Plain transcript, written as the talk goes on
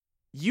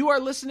You are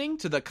listening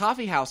to the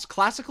Coffee House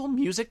Classical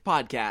Music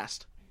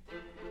Podcast.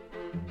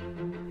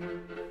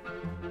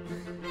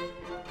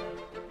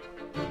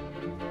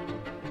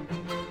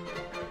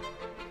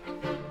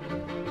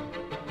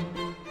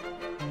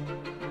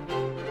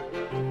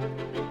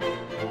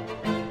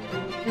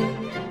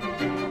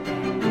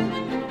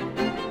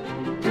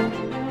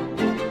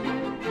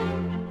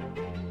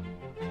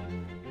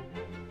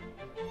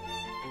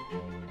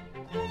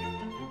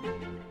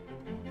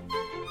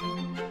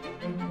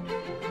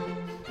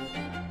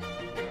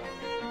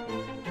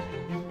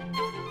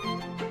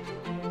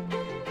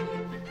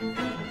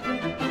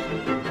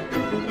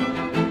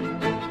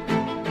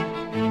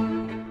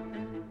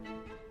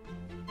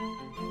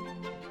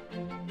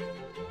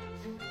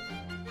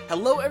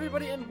 Hello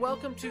everybody and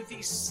welcome to the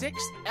 6th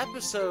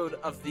episode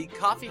of the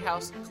Coffee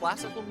House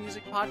Classical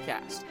Music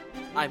Podcast.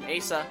 I'm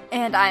Asa.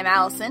 And I'm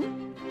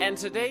Allison. And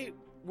today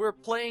we're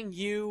playing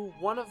you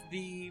one of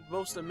the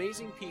most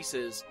amazing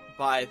pieces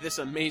by this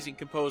amazing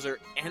composer,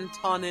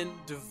 Antonin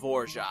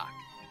Dvorak.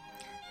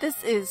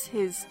 This is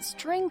his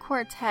String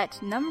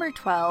Quartet number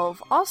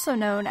 12, also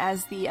known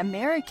as the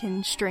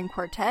American String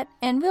Quartet,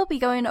 and we'll be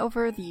going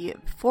over the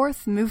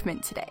 4th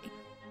movement today.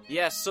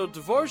 Yes, so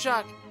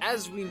Dvorak,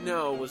 as we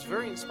know, was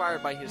very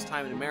inspired by his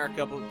time in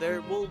America, but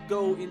we'll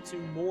go into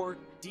more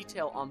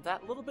detail on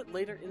that a little bit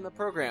later in the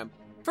program.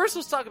 First,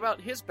 let's talk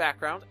about his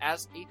background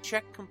as a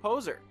Czech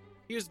composer.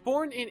 He was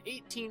born in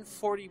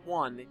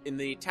 1841 in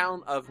the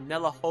town of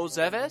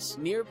Nelohozeves,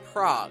 near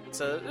Prague.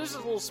 This is a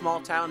little small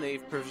town.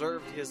 They've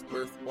preserved his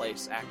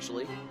birthplace,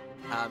 actually.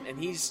 And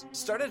he's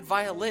started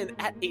violin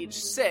at age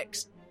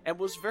 6 and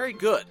was very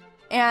good.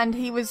 And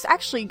he was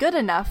actually good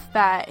enough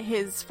that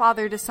his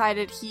father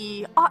decided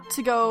he ought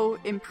to go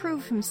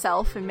improve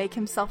himself and make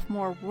himself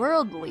more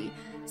worldly.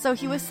 So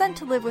he was sent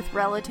to live with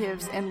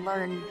relatives and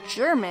learn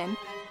German,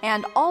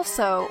 and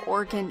also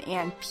organ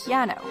and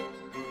piano.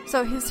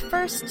 So his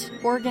first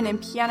organ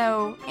and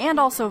piano and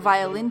also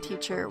violin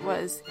teacher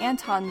was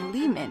Anton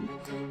Lehmann.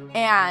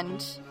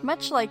 And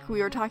much like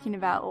we were talking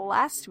about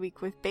last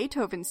week with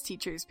Beethoven's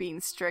teachers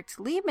being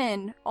strict,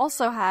 Lehmann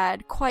also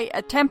had quite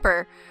a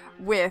temper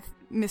with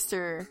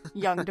Mr.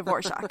 Young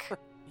Dvorak.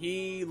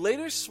 He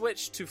later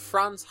switched to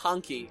Franz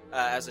Hanke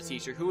as a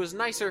teacher, who was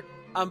nicer,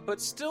 but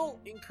still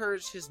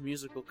encouraged his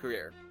musical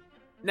career.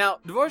 Now,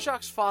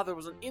 Dvorak's father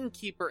was an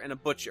innkeeper and a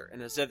butcher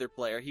and a zither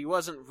player. He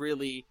wasn't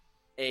really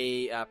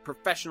a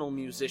professional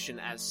musician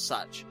as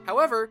such.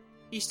 However,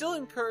 he still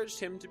encouraged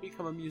him to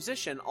become a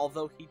musician,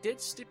 although he did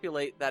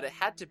stipulate that it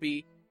had to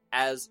be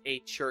as a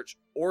church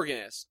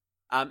organist.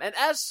 And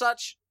as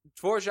such,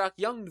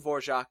 young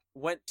Dvorak,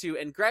 went to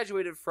and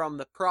graduated from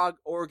the Prague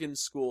Organ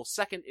School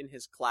second in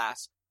his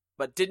class,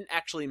 but didn't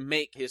actually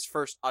make his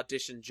first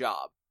audition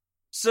job.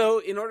 So,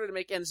 in order to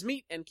make ends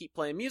meet and keep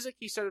playing music,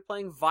 he started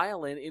playing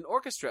violin in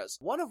orchestras,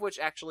 one of which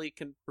actually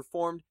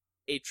performed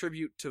a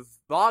tribute to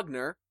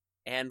Wagner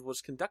and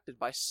was conducted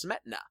by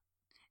Smetana.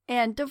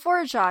 And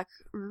Dvorak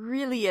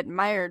really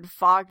admired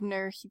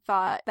Wagner. He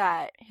thought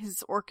that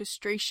his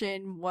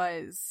orchestration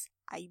was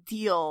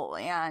ideal,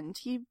 and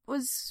he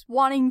was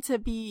wanting to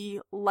be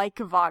like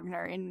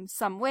Wagner in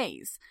some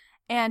ways.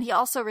 And he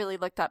also really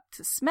looked up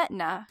to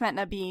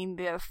Smetana being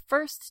the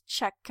first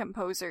Czech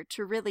composer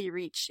to really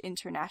reach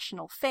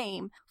international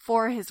fame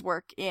for his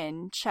work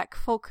in Czech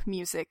folk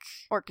music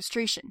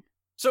orchestration.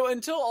 So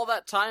until all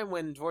that time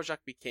when Dvorak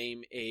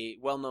became a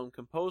well-known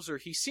composer,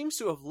 he seems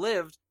to have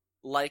lived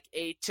like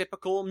a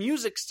typical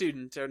music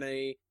student and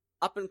a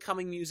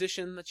up-and-coming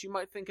musician that you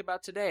might think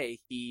about today.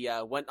 He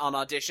went on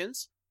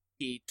auditions.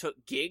 He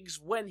took gigs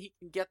when he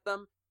can get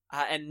them,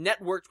 and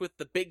networked with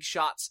the big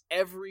shots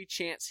every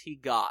chance he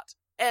got.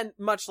 And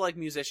much like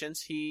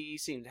musicians, he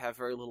seemed to have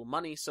very little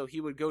money, so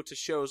he would go to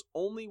shows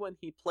only when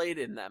he played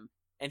in them,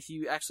 and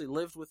he actually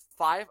lived with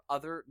 5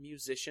 other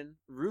musician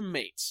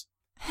roommates.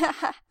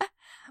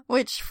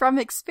 Which, from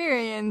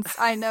experience,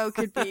 I know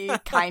could be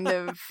kind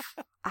of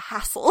a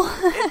hassle.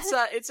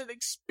 It's an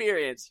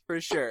experience,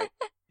 for sure.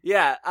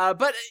 Yeah,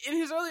 but in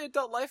his early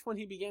adult life, when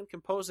he began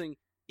composing,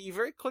 he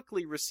very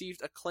quickly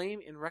received acclaim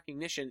and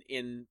recognition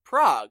in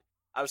Prague,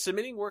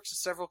 submitting works to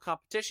several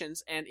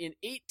competitions, and in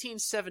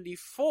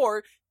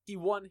 1874, he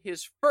won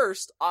his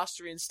first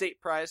Austrian state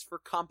prize for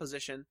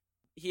composition.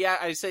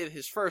 I say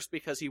his first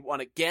because he won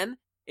again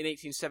in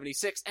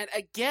 1876, and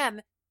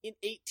again in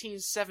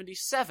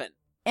 1877.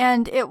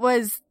 And it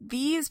was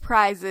these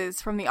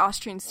prizes from the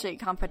Austrian state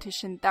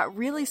competition that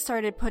really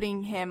started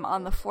putting him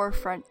on the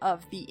forefront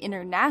of the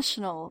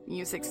international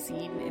music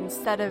scene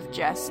instead of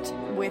just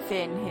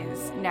within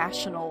his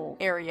national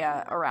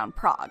area around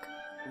Prague.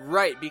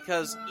 Right,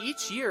 because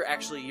each year,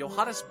 actually,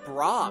 Johannes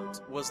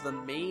Brahms was the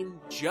main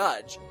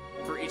judge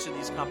for each of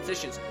these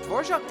competitions.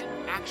 Dvorak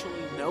didn't actually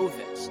know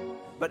this,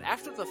 but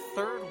after his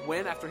third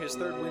win in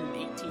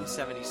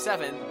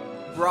 1877,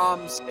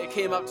 Brahms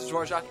came up to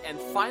Dvorak and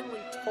finally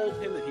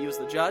told him that he was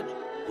the judge,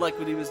 liked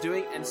what he was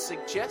doing, and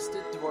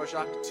suggested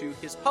Dvorak to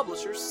his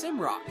publisher,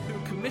 Simrock,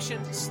 who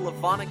commissioned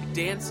Slavonic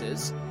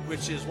Dances,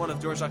 which is one of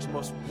Dvorak's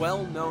most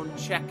well-known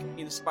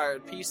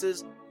Czech-inspired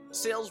pieces,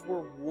 sales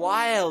were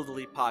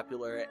wildly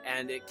popular,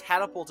 and it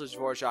catapulted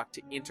Dvorak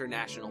to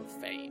international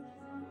fame.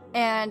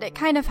 And it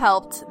kind of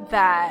helped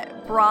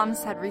that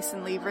Brahms had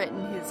recently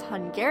written his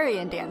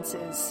Hungarian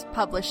dances,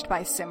 published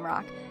by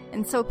Simrock,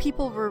 and so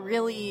people were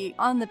really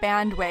on the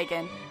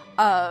bandwagon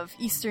of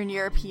Eastern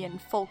European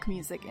folk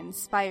music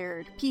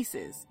inspired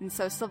pieces, and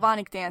so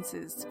Slavonic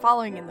dances,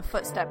 following in the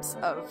footsteps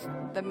of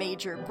the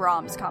major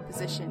Brahms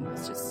composition,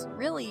 was just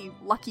really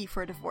lucky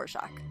for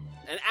Dvorak.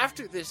 And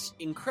after this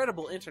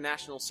incredible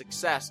international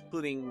success,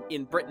 including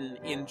in Britain,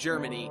 in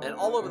Germany, and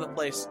all over the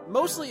place,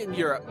 mostly in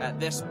Europe at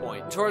this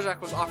point,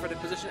 Dvorak was offered a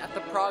position at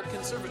the Prague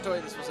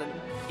Conservatory. This was in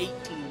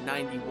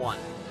 1891.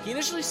 He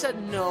initially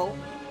said no,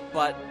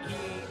 but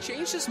he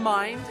changed his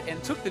mind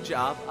and took the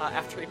job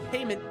after a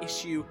payment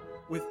issue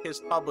with his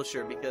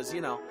publisher, because,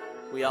 you know,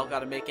 we all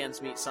gotta make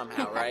ends meet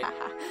somehow, right?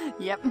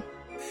 Yep.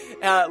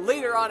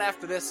 Later on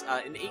after this,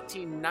 in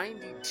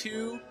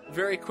 1892,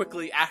 very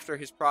quickly after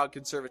his Prague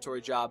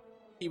Conservatory job,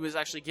 he was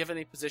actually given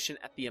a position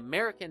at the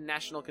American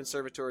National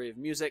Conservatory of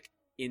Music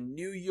in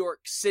New York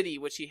City,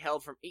 which he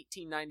held from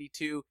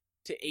 1892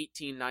 to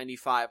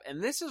 1895.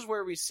 And this is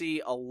where we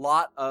see a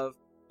lot of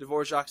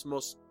Dvorak's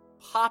most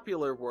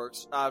popular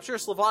works. Sure,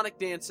 Slavonic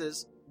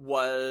Dances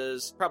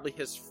was probably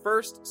his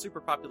first super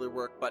popular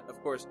work, but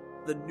of course,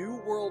 the New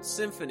World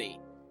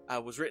Symphony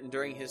was written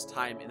during his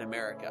time in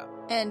America.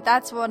 And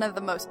that's one of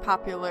the most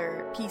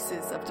popular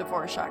pieces of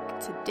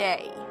Dvorak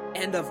today.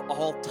 And of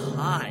all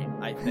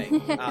time, I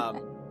think.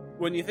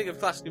 When you think of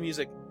classical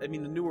music, I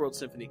mean, the New World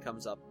Symphony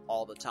comes up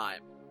all the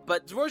time.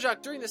 But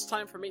Dvorak, during this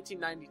time from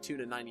 1892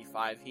 to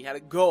 95, he had a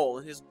goal,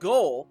 and his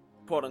goal,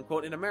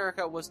 quote-unquote, in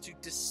America was to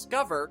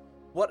discover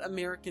what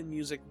American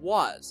music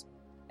was.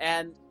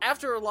 And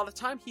after a lot of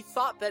time, he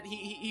thought that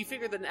he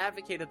figured and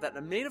advocated that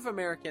a Native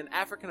American,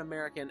 African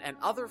American, and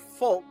other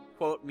folk,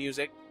 quote,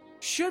 music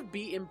should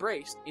be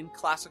embraced in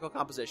classical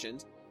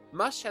compositions,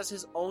 much as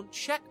his own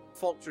Czech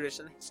folk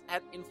tradition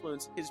had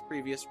influenced his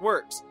previous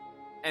works.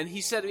 And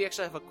he said, we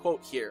actually have a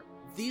quote here,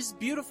 "These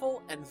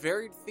beautiful and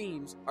varied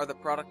themes are the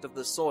product of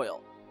the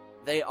soil.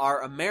 They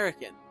are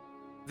American.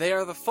 They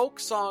are the folk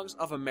songs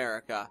of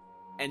America,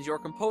 and your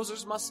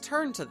composers must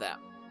turn to them.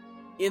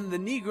 In the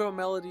Negro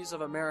melodies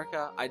of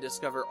America, I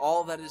discover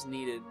all that is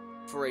needed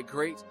for a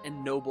great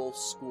and noble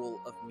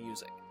school of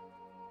music."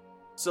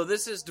 So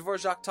this is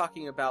Dvorak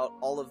talking about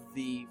all of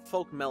the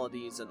folk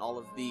melodies and all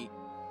of the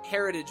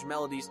heritage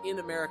melodies in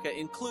America,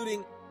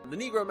 including the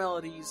Negro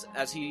melodies,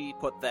 as he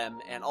put them,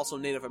 and also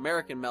Native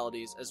American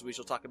melodies, as we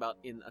shall talk about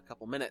in a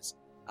couple minutes,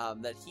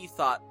 that he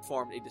thought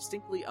formed a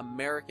distinctly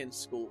American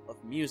school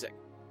of music.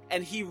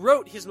 And he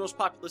wrote his most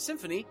popular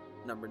symphony,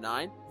 number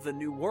 9, The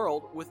New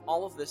World, with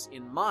all of this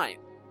in mind.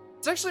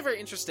 It's actually very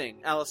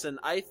interesting, Allison.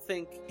 I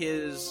think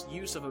his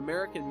use of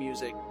American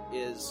music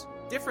is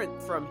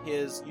different from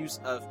his use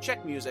of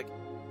Czech music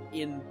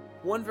in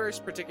one very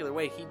particular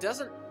way. He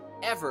doesn't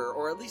ever,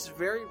 or at least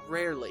very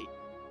rarely,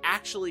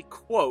 actually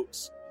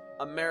quotes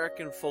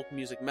American folk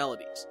music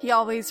melodies. He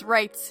always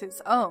writes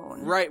his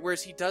own. Right,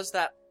 whereas he does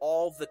that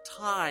all the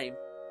time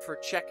for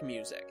Czech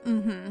music.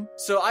 Mm-hmm.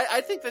 So I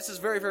think this is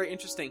very, very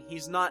interesting.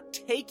 He's not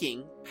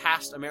taking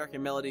past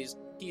American melodies,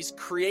 he's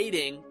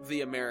creating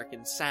the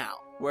American sound,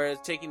 whereas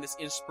taking this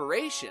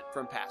inspiration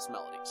from past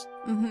melodies.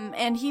 Mm-hmm.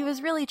 And he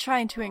was really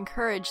trying to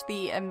encourage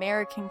the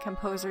American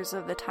composers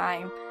of the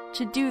time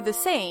to do the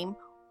same,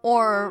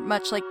 or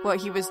much like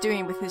what he was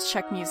doing with his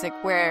Czech music,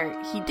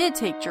 where he did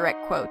take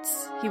direct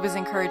quotes, he was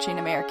encouraging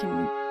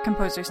American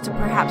composers to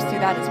perhaps do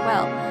that as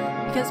well.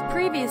 Because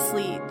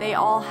previously, they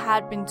all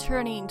had been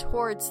turning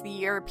towards the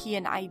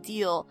European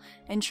ideal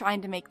and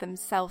trying to make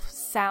themselves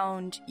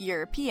sound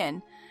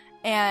European.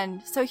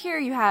 And so here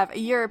you have a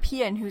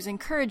European who's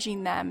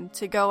encouraging them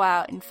to go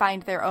out and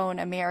find their own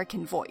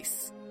American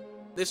voice.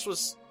 This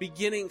was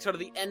beginning sort of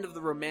the end of the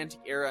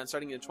Romantic era and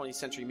starting in 20th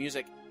century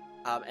music.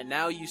 And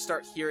now you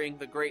start hearing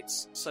the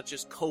greats such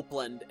as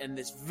Copland and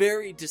this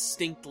very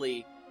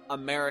distinctly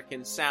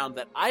American sound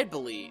that I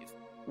believe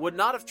would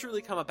not have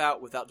truly come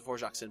about without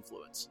Dvorak's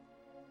influence.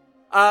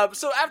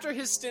 So after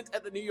his stint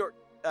at the New York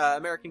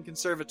American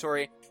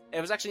Conservatory,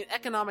 it was actually an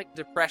economic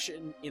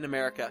depression in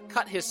America,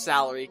 cut his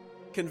salary,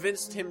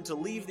 convinced him to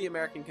leave the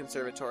American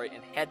Conservatory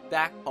and head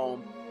back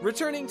home,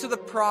 returning to the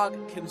Prague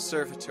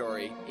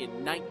Conservatory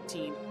in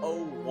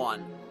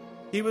 1901.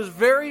 He was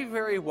very,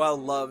 very well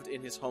loved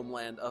in his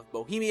homeland of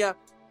Bohemia.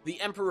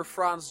 The Emperor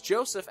Franz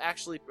Joseph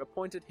actually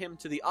appointed him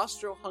to the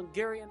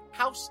Austro-Hungarian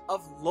House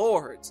of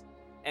Lords,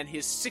 and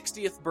his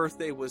 60th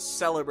birthday was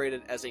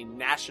celebrated as a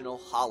national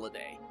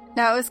holiday.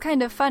 Now, it was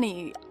kind of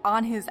funny.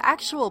 On his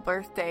actual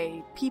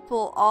birthday,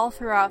 people all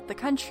throughout the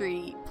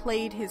country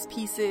played his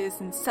pieces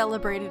and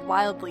celebrated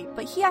wildly,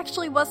 but he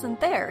actually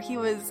wasn't there. He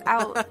was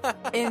out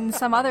in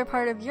some other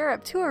part of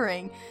Europe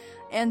touring.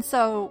 And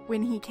so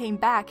when he came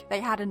back,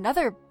 they had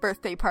another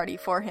birthday party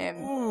for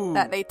him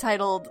that they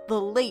titled the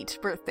Late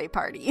Birthday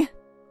Party.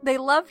 They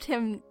loved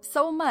him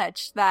so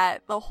much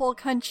that the whole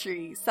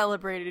country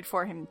celebrated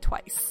for him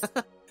twice.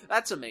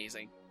 That's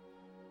amazing.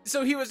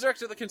 So he was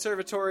director of the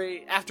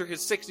conservatory after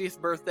his 60th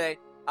birthday.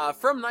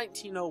 from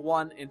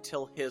 1901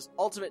 until his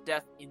ultimate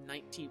death in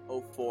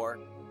 1904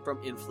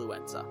 from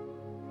influenza.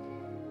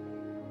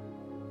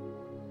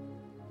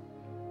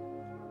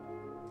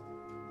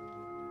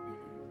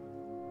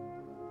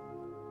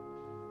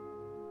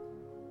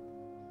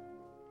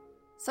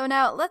 So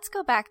now let's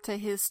go back to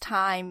his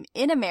time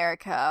in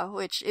America,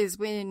 which is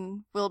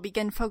when we'll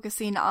begin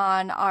focusing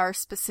on our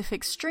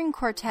specific string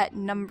quartet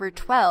number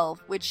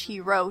 12, which he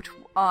wrote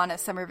on a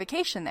summer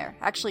vacation there.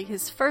 Actually,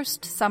 his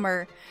first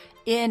summer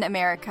in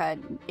America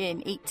in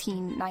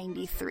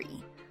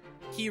 1893.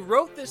 He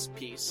wrote this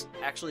piece,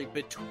 actually,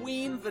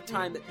 between the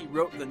time that he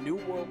wrote the New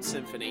World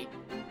Symphony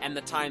and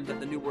the time that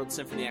the New World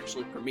Symphony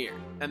actually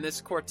premiered. And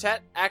this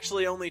quartet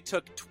actually only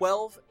took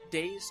 12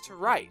 days to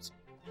write.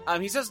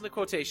 He says in the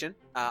quotation,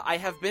 I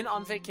have been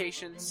on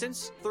vacation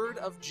since 3rd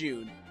of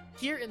June,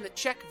 here in the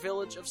Czech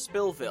village of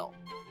Spillville,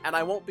 and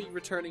I won't be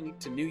returning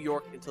to New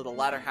York until the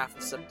latter half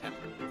of September.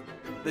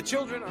 The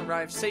children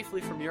arrived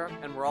safely from Europe,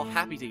 and we're all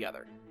happy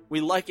together.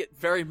 We like it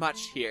very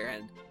much here,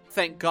 and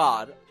thank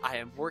God, I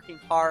am working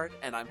hard,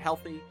 and I'm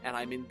healthy, and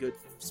I'm in good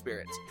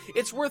spirits.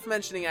 It's worth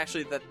mentioning,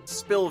 actually, that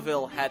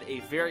Spillville had a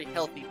very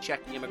healthy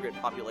Czech immigrant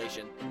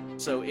population,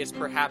 so it's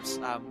perhaps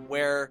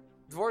where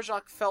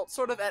Dvorak felt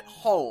sort of at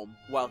home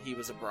while he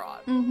was abroad.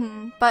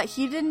 But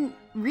he didn't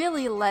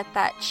really let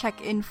that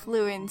Czech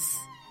influence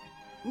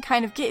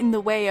kind of get in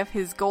the way of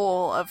his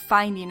goal of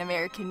finding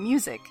American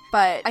music.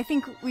 But I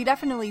think we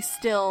definitely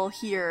still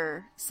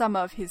hear some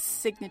of his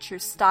signature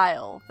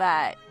style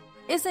that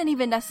isn't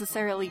even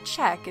necessarily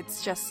Czech,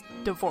 it's just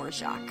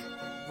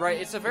Dvorak. Right,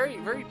 it's a very,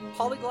 very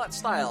polyglot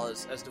style,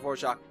 as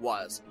Dvorak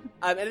was.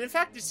 And in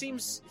fact, he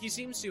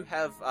seems to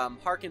have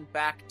harkened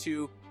back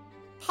to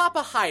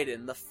Papa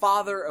Haydn, the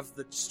father of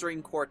the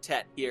string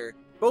quartet here,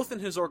 both in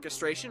his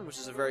orchestration, which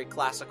is a very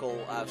classical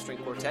string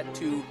quartet,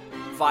 2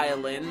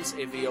 violins,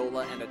 a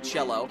viola, and a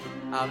cello,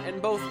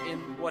 and both in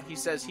what he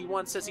says, he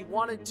once says he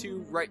wanted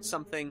to write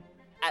something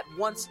at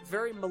once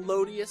very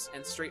melodious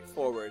and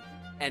straightforward,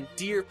 and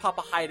dear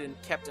Papa Haydn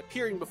kept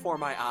appearing before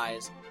my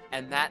eyes,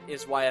 and that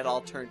is why it all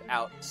turned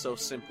out so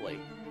simply.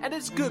 And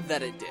it's good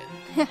that it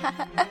did.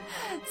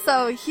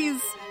 So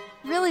he's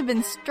really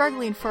been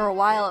struggling for a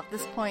while at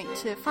this point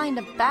to find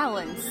a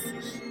balance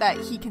that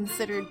he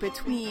considered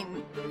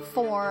between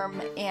form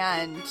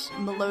and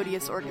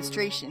melodious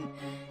orchestration.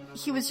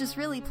 He was just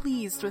really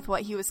pleased with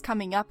what he was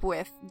coming up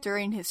with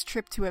during his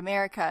trip to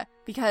America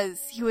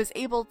because he was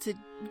able to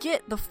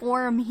get the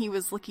form he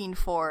was looking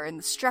for and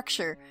the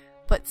structure,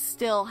 but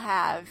still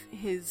have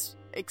his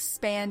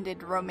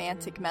expanded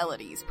romantic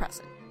melodies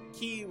present.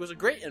 He was a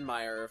great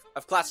admirer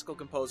of classical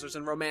composers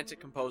and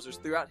romantic composers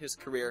throughout his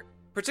career,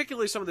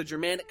 particularly some of the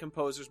Germanic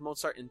composers,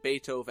 Mozart and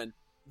Beethoven.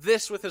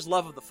 This, with his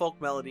love of the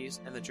folk melodies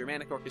and the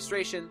Germanic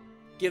orchestration,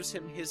 gives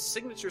him his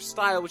signature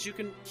style, which you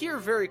can hear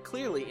very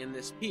clearly in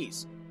this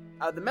piece.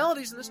 The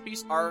melodies in this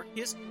piece are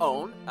his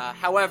own.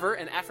 However,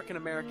 an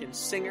African-American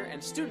singer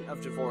and student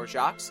of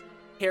Dvorak's,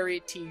 Harry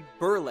T.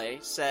 Burleigh,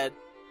 said,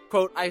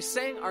 quote, I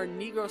sang our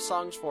Negro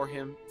songs for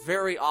him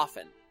very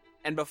often,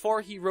 and before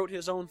he wrote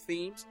his own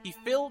themes, he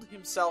filled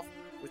himself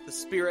with the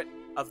spirit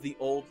of the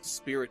old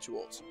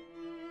spirituals.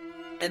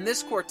 And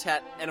this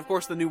quartet, and of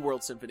course the New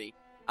World Symphony,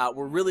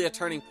 were really a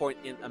turning point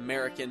in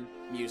American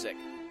music.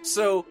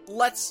 So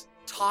let's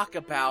talk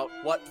about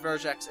what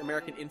Dvorak's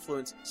American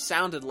influence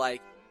sounded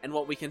like and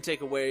what we can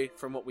take away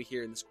from what we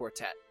hear in this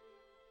quartet.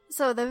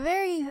 So the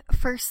very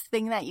first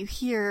thing that you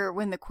hear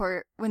when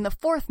the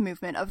fourth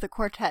movement of the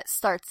quartet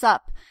starts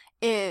up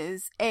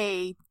is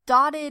a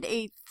dotted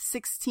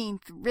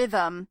 8/16th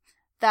rhythm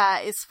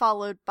that is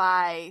followed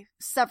by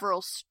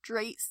several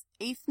straight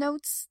eighth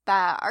notes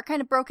that are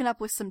kind of broken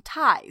up with some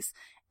ties.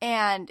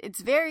 And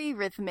it's very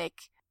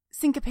rhythmic,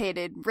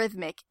 syncopated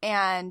rhythmic,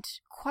 and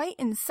quite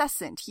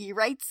incessant. He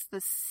writes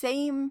the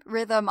same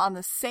rhythm on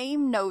the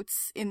same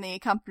notes in the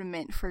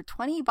accompaniment for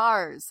 20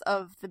 bars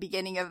of the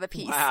beginning of the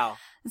piece. Wow.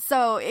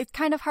 So it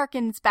kind of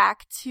harkens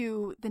back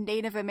to the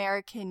Native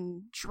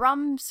American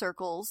drum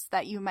circles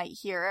that you might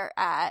hear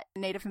at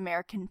Native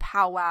American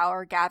powwow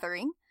or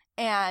gathering.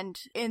 And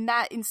in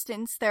that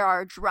instance, there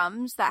are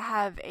drums that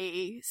have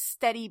a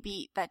steady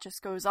beat that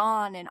just goes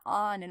on and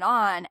on and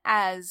on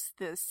as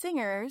the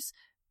singers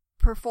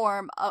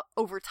perform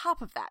over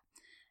top of that.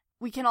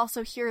 We can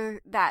also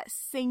hear that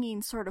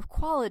singing sort of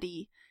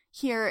quality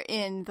here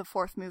in the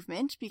fourth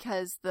movement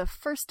because the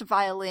first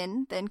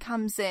violin then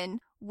comes in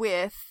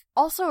with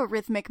also a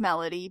rhythmic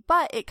melody,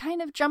 but it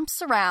kind of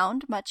jumps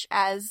around much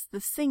as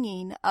the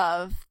singing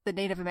of the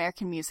Native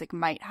American music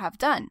might have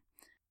done.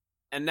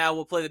 And now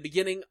we'll play the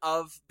beginning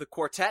of the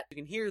quartet. You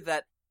can hear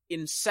that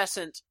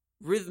incessant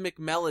rhythmic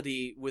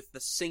melody with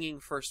the singing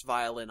first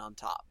violin on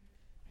top.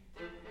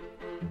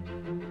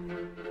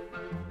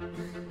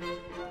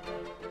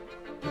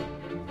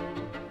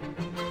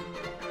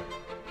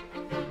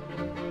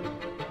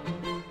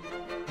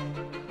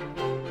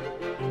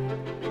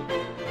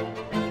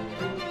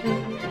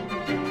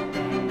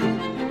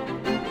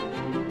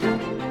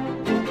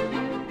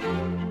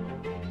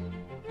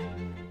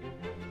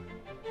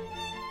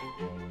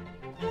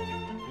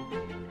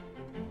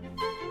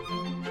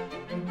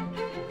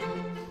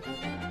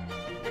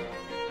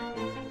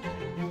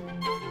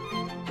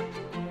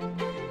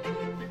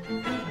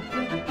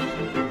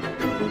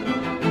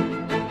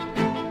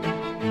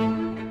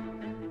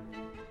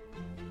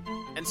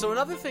 So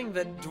another thing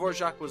that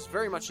Dvorak was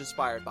very much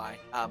inspired by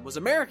was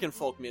American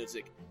folk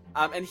music.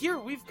 And here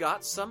we've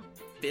got some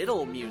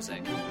fiddle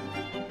music.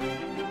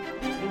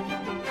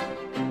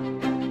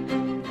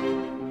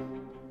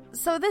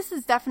 So this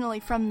is definitely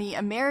from the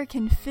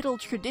American fiddle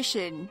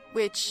tradition,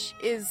 which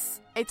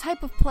is a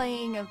type of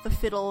playing of the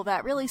fiddle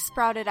that really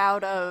sprouted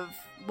out of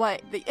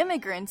what the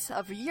immigrants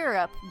of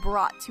Europe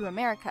brought to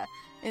America.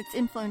 It's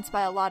influenced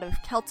by a lot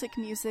of Celtic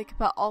music,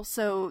 but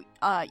also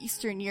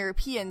Eastern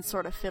European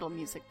sort of fiddle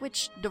music,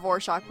 which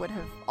Dvorak would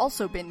have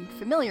also been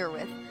familiar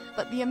with.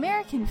 But the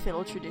American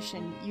fiddle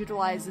tradition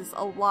utilizes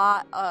a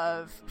lot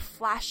of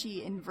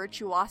flashy and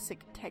virtuosic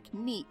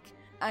technique,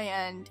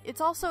 and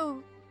it's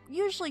also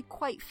usually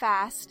quite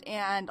fast,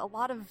 and a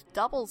lot of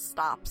double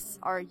stops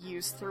are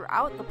used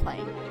throughout the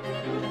playing.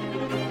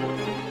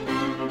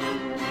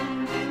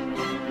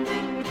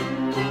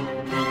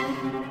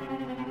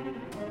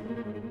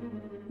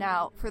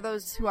 Now, for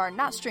those who are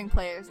not string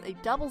players, a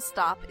double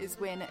stop is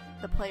when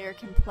the player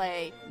can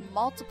play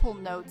multiple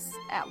notes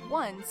at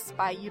once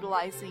by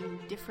utilizing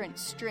different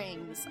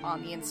strings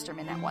on the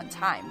instrument at one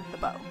time with the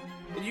bow.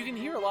 And you can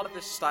hear a lot of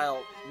this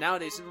style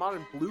nowadays in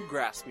modern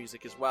bluegrass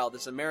music as well.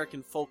 This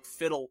American folk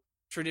fiddle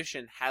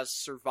tradition has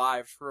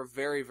survived for a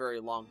very, very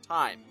long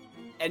time.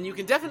 And you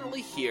can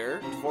definitely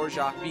hear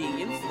Dvorak being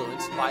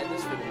influenced by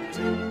this fiddle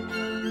music.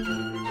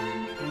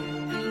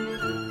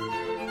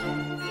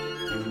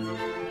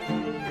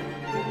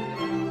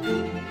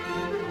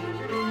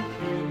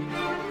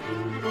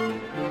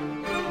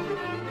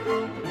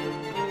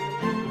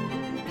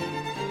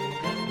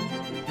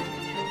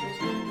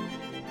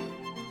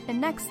 And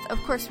next, of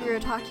course, we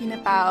were talking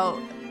about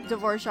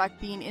Dvorak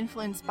being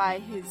influenced by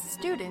his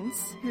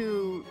students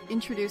who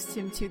introduced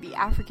him to the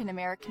African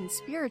American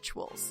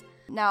spirituals.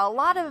 Now, a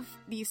lot of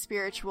these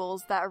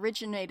spirituals that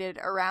originated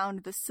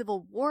around the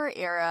Civil War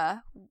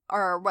era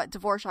are what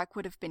Dvorak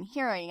would have been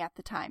hearing at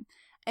the time.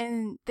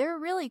 And they're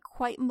really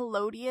quite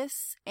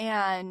melodious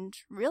and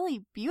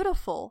really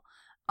beautiful.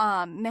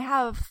 They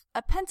have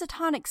a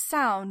pentatonic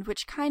sound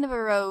which kind of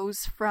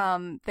arose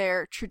from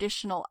their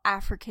traditional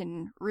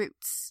African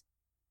roots.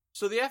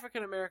 So the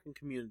African-American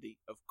community,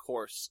 of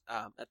course,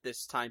 at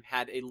this time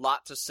had a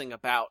lot to sing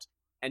about,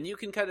 and you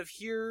can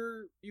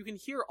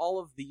hear all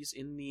of these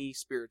in the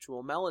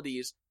spiritual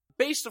melodies,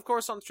 based, of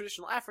course, on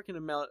traditional African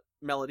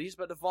melodies,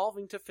 but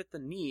evolving to fit the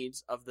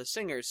needs of the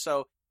singers.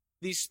 So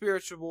these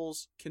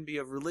spirituals can be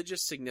of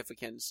religious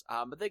significance,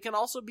 but they can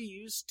also be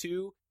used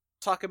to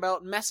talk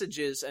about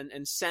messages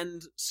and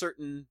send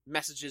certain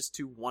messages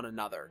to one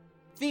another.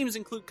 Themes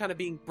include kind of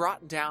being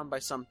brought down by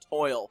some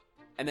toil,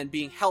 and then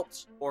being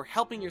helped or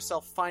helping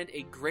yourself find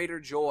a greater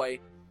joy,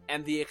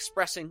 and the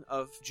expressing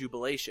of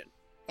jubilation.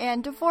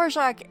 And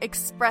Dvorak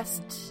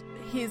expressed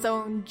his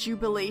own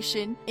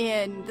jubilation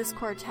in this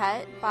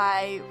quartet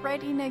by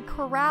writing a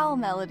chorale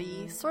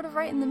melody, sort of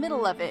right in the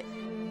middle of it.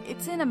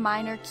 It's in a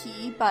minor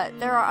key, but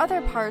there are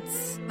other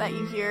parts that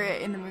you hear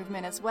in the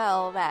movement as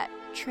well that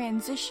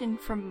transition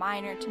from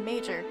minor to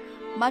major,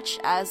 much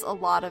as a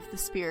lot of the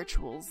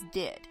spirituals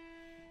did.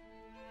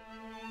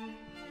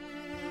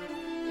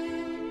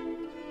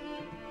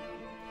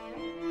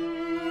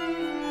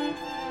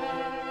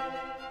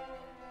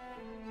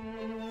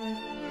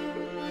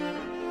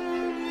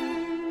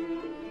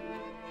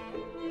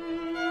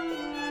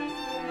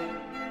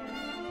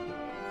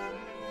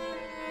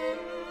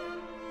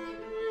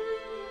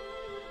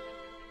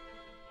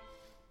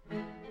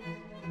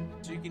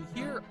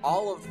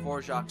 All of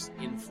Dvorak's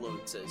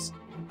influences,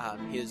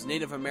 his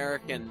Native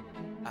American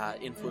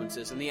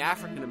influences and the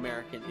African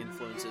American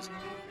influences.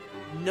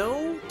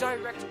 No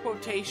direct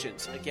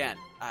quotations. Again,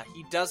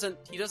 he doesn't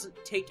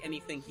take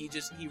anything. He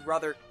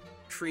rather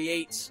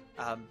creates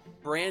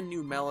brand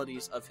new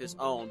melodies of his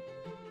own.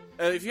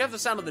 If you have the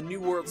sound of the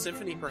New World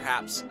Symphony,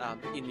 perhaps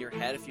in your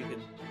head, if you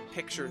can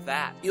picture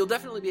that, you'll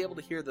definitely be able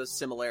to hear those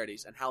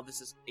similarities and how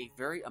this is a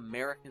very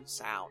American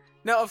sound.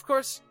 Now, of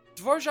course,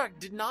 Dvorak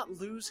did not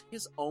lose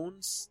his own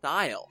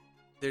style.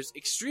 There's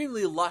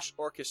extremely lush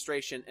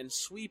orchestration and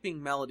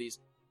sweeping melodies.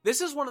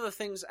 This is one of the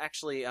things,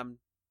 actually,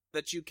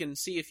 that you can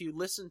see if you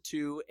listen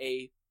to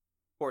a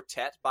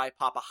quartet by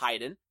Papa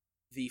Haydn,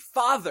 the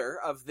father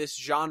of this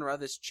genre,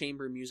 this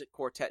chamber music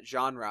quartet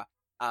genre,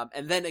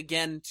 and then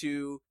again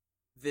to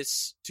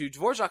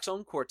Dvorak's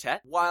own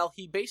quartet. While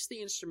he based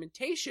the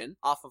instrumentation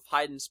off of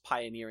Haydn's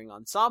pioneering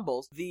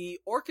ensembles, the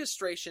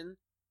orchestration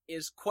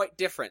is quite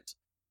different.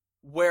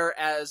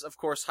 Whereas, of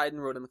course, Haydn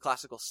wrote in the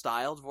classical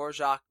style,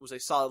 Dvorak was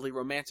a solidly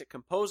romantic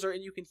composer,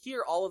 and you can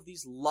hear all of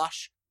these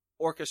lush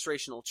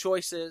orchestrational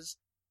choices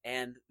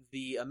and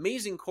the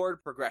amazing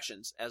chord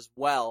progressions as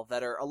well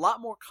that are a lot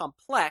more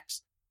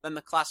complex than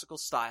the classical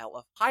style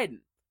of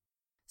Haydn.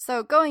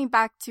 So going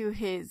back to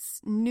his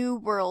New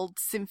World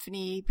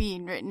Symphony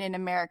being written in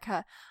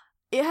America,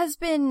 it has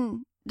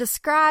been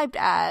described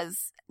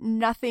as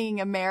nothing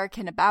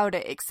American about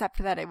it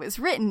except that it was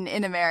written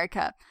in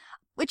America.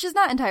 Which is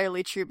not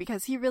entirely true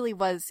because he really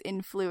was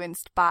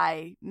influenced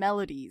by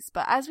melodies.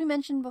 But as we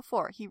mentioned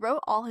before, he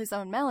wrote all his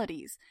own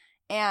melodies.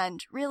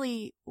 And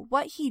really,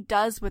 what he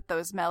does with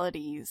those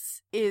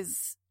melodies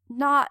is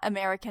not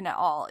American at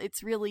all.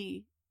 It's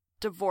really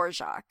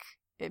Dvorak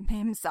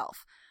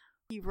himself.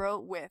 He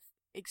wrote with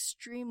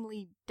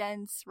extremely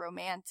dense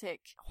romantic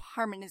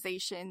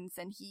harmonizations,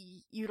 and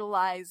he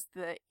utilized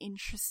the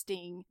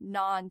interesting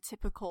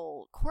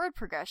non-typical chord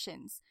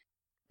progressions.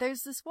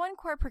 There's this one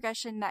chord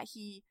progression that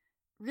he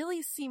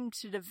really seemed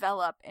to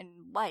develop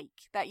and like,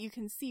 that you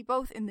can see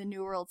both in the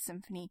New World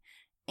Symphony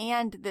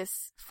and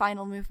this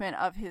final movement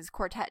of his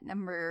Quartet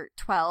number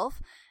 12,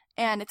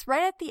 and it's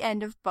right at the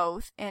end of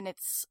both, and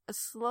it's a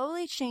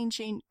slowly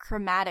changing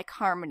chromatic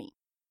harmony.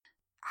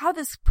 How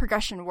this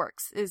progression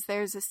works is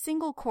there's a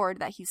single chord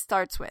that he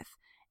starts with,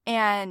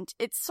 and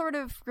it's sort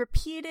of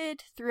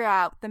repeated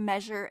throughout the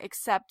measure,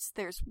 except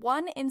there's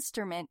one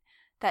instrument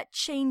that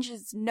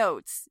changes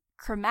notes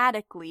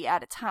chromatically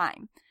at a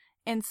time.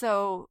 And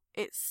so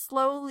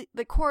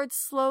the chord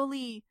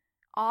slowly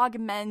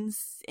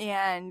augments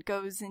and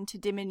goes into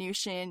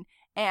diminution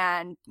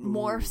and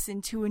morphs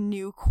into a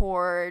new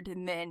chord,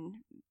 and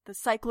then the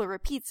cycle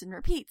repeats and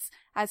repeats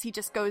as he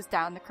just goes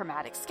down the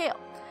chromatic scale.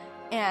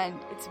 And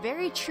it's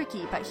very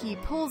tricky, but he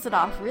pulls it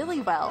off really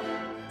well.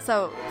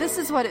 So this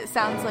is what it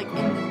sounds like in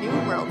the New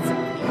World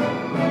Symphony.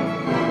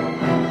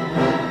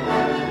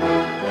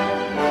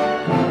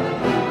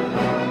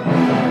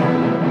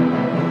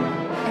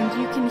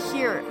 And you can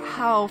hear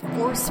how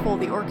forceful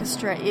the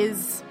orchestra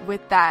is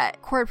with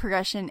that chord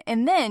progression.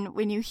 And then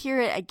when you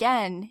hear it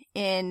again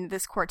in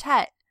this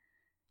quartet,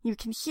 you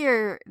can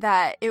hear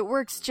that it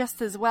works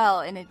just as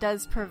well, and it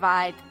does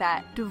provide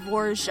that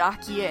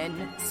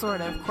Dvorakian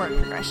sort of chord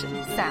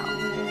progression sound.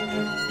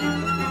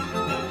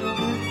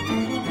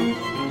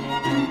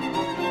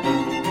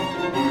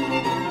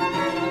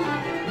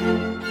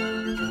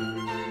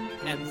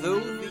 And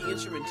though the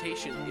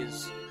instrumentation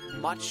is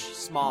much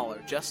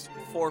smaller, just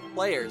 4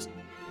 players,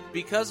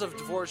 because of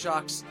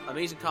Dvorak's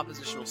amazing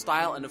compositional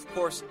style and, of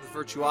course, the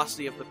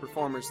virtuosity of the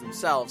performers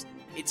themselves,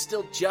 it's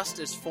still just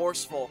as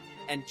forceful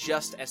and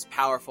just as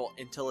powerful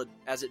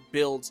as it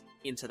builds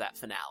into that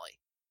finale.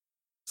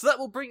 So that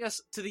will bring us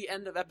to the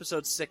end of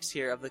episode 6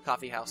 here of the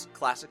Coffee House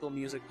Classical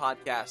Music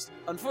Podcast.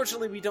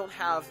 Unfortunately, we don't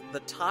have the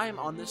time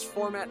on this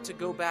format to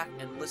go back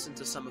and listen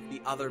to some of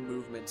the other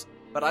movements,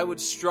 but I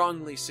would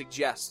strongly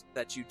suggest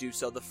that you do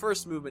so. The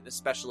first movement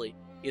especially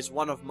is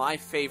one of my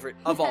favorite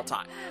of all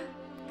time.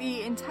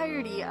 The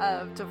entirety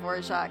of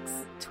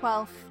Dvorak's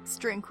 12th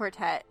string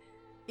quartet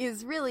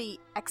is really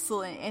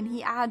excellent, and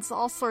he adds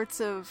all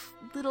sorts of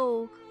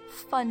little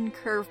fun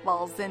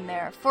curveballs in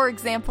there. For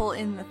example,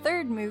 in the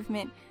third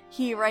movement,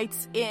 he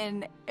writes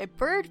in a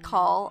bird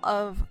call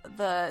of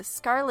the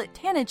scarlet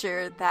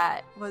tanager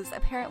that was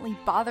apparently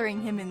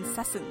bothering him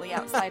incessantly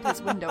outside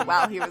his window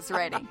while he was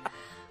writing.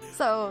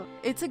 So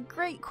it's a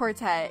great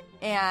quartet,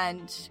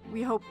 and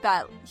we hope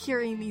that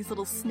hearing these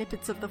little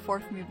snippets of the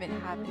fourth movement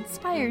have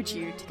inspired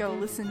you to go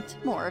listen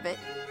to more of it.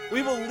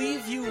 We will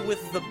leave you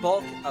with the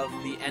bulk of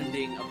the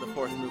ending of the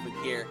fourth movement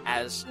here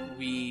as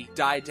we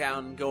die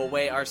down and go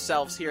away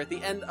ourselves here at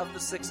the end of the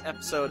 6th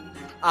episode.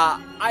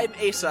 I'm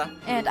Asa.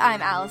 And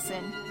I'm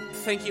Allison.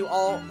 Thank you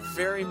all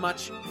very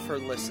much for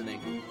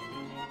listening.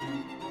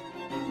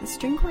 The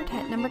String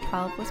Quartet number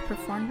 12 was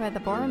performed by the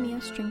Borromeo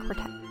String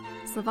Quartet.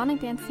 Slavonic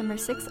Dance number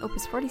 6,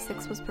 opus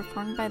 46, was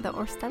performed by the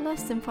Orquesta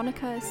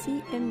Sinfonica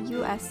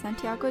CMUS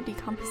Santiago de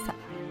Compostela.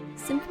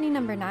 Symphony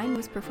number 9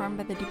 was performed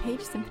by the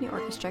DuPage Symphony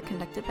Orchestra,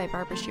 conducted by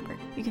Barbara Schubert.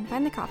 You can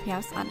find the Coffee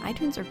House on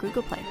iTunes or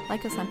Google Play.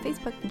 Like us on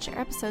Facebook and share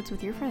episodes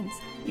with your friends.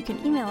 You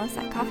can email us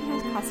at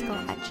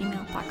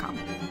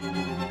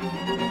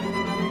coffeehouseclassical@gmail.com.